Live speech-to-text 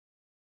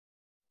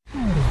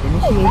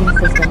Initiating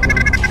system.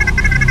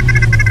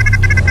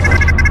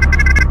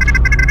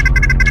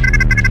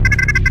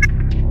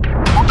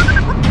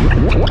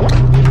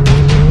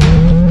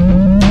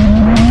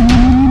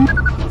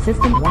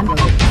 System 1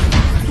 loaded.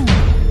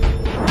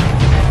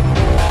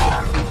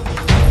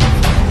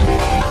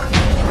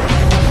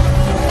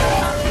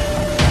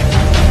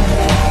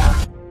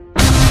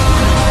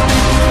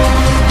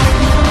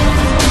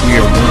 We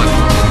are one.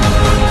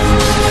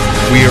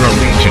 We are a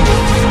legion.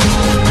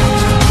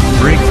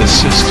 Break the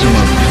system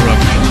of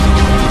corruption.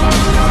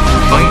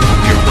 Fight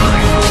with your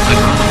mind and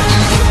heart.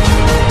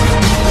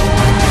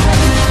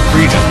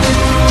 Freedom.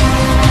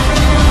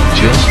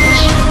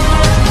 Justice.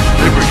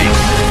 Liberty.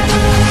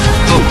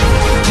 Hope.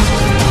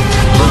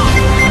 Love.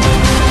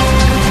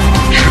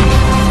 Truth.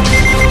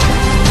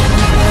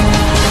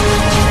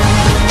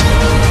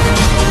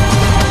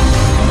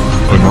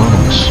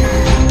 Anonymous.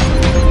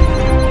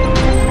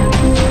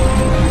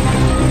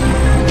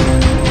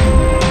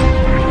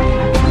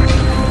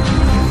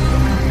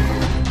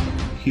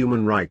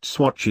 Human Rights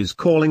Watch is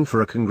calling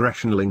for a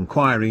congressional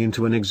inquiry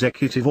into an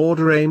executive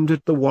order aimed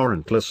at the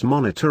warrantless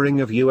monitoring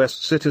of U.S.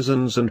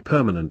 citizens and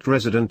permanent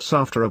residents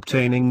after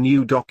obtaining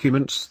new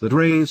documents that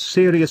raise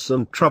serious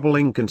and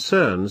troubling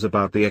concerns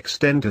about the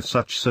extent of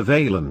such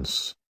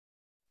surveillance.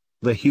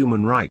 The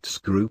human rights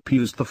group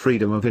used the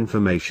Freedom of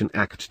Information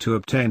Act to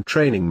obtain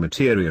training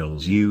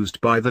materials used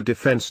by the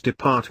Defense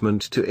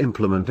Department to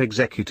implement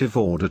Executive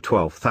Order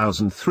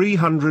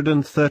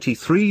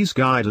 12333's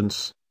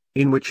guidance,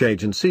 in which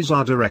agencies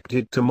are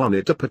directed to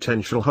monitor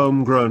potential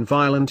homegrown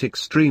violent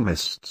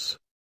extremists.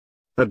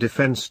 A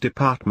Defense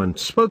Department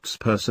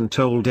spokesperson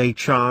told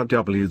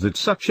HRW that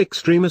such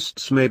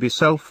extremists may be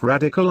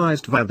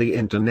self-radicalized via the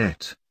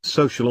internet,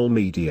 social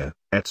media,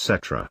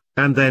 etc.,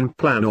 and then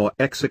plan or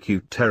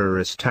execute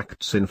terrorist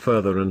acts in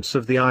furtherance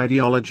of the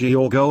ideology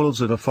or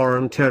goals of a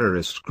foreign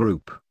terrorist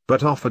group,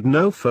 but offered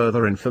no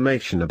further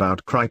information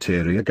about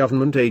criteria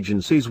government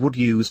agencies would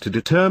use to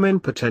determine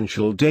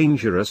potential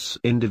dangerous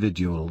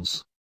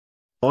individuals.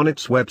 On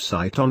its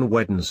website on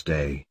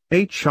Wednesday,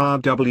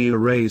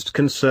 HRW raised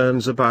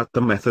concerns about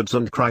the methods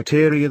and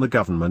criteria the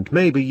government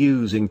may be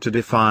using to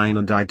define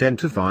and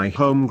identify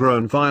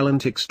homegrown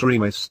violent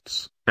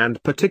extremists,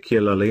 and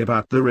particularly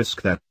about the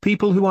risk that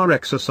people who are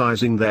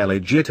exercising their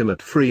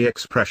legitimate free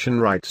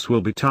expression rights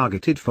will be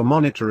targeted for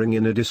monitoring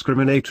in a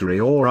discriminatory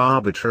or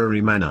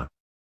arbitrary manner.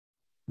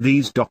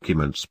 These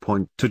documents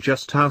point to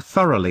just how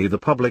thoroughly the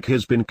public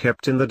has been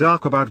kept in the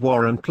dark about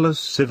warrantless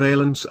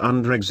surveillance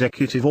under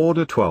Executive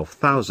Order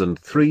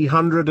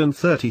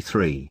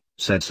 12333,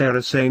 said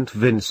Sarah St.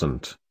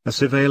 Vincent, a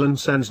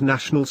surveillance and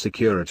national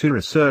security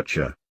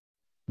researcher.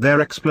 Their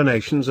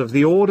explanations of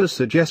the order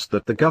suggest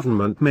that the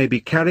government may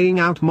be carrying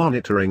out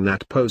monitoring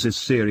that poses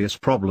serious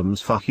problems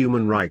for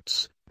human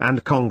rights,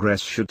 and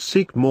Congress should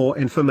seek more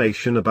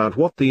information about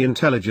what the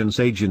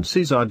intelligence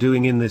agencies are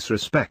doing in this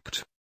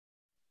respect.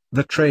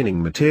 The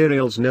training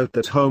materials note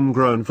that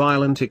homegrown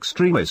violent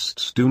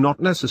extremists do not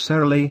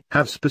necessarily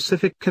have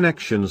specific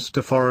connections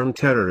to foreign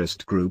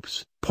terrorist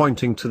groups,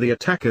 pointing to the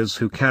attackers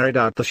who carried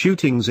out the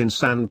shootings in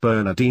San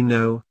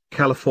Bernardino,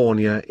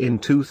 California in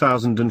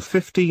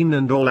 2015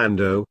 and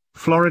Orlando,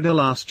 Florida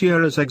last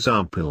year as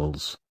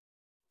examples.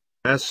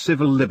 As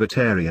civil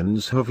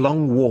libertarians have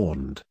long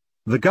warned,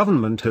 the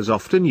government has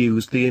often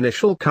used the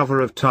initial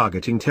cover of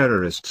targeting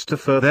terrorists to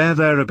further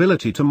their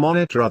ability to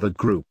monitor other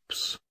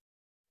groups.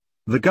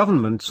 The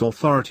government's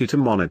authority to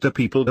monitor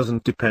people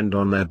doesn't depend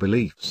on their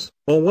beliefs,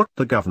 or what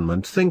the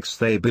government thinks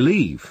they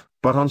believe,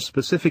 but on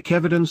specific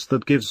evidence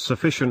that gives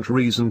sufficient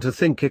reason to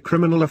think a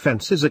criminal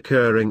offense is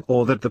occurring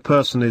or that the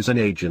person is an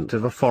agent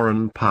of a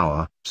foreign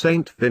power,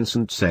 St.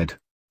 Vincent said.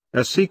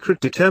 A secret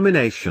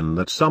determination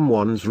that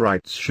someone's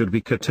rights should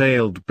be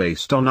curtailed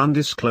based on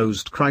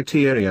undisclosed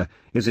criteria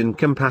is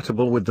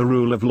incompatible with the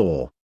rule of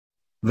law.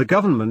 The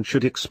government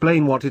should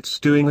explain what it's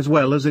doing as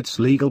well as its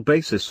legal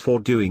basis for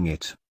doing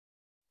it.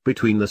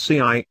 Between the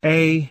CIA,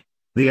 the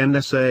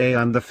NSA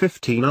and the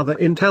 15 other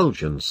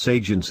intelligence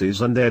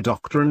agencies and their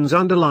doctrines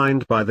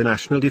underlined by the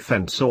National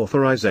Defense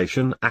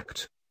Authorization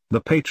Act, the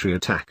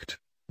Patriot Act,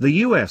 the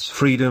U.S.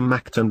 Freedom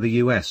Act and the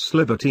U.S.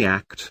 Liberty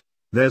Act,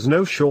 there's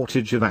no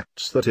shortage of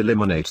acts that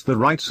eliminate the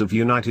rights of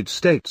United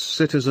States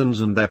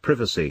citizens and their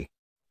privacy.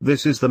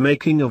 This is the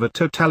making of a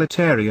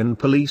totalitarian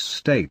police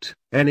state.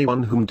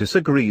 Anyone who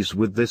disagrees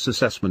with this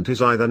assessment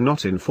is either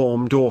not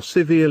informed or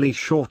severely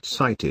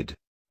short-sighted.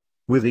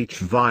 With each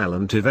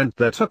violent event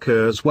that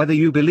occurs, whether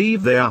you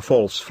believe they are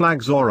false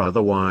flags or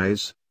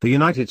otherwise, the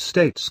United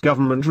States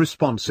government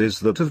responses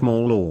that of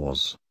more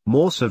laws,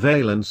 more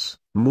surveillance,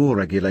 more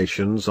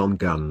regulations on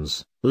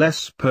guns,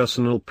 less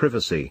personal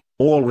privacy,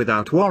 all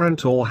without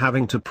warrant or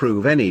having to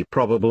prove any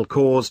probable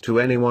cause to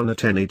anyone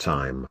at any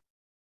time.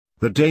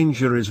 The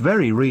danger is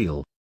very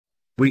real.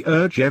 We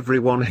urge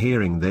everyone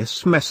hearing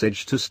this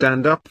message to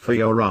stand up for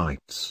your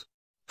rights.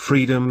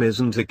 Freedom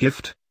isn't a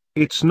gift.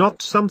 It's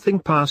not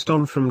something passed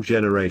on from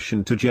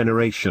generation to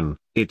generation,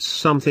 it's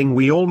something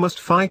we all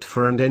must fight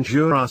for and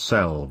ensure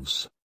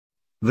ourselves.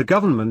 The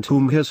government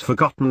whom has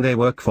forgotten they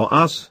work for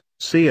us,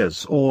 see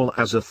us all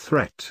as a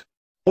threat.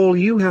 All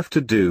you have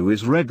to do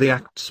is read the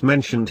acts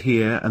mentioned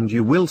here and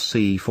you will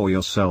see for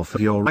yourself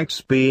your rights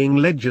being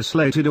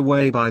legislated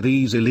away by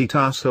these elite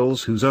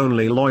assholes whose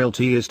only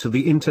loyalty is to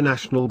the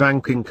international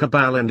banking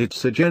cabal and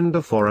its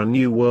agenda for a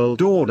new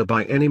world order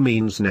by any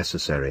means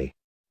necessary.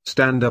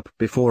 Stand up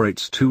before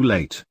it's too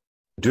late.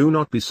 Do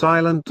not be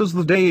silent, as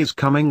the day is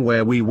coming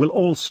where we will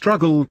all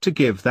struggle to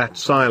give that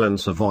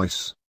silence a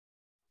voice.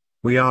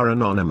 We are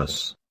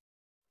anonymous.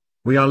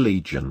 We are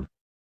legion.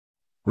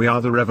 We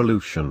are the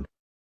revolution.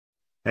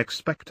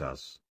 Expect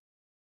us.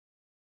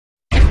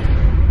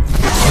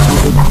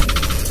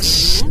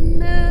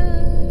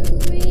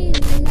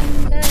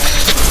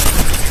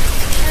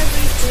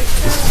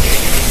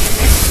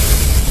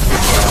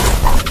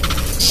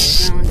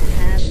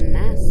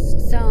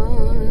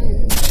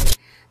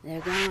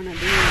 They're gonna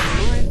be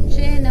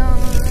marching on.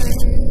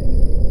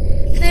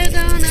 They're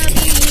gonna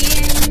be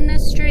in the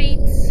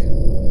streets,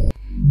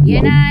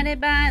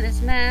 united by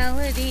this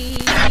melody.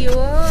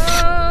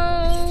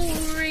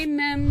 Oh,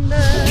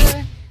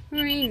 remember,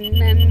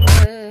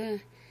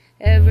 remember,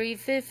 every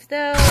 5th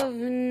of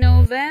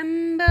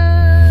November.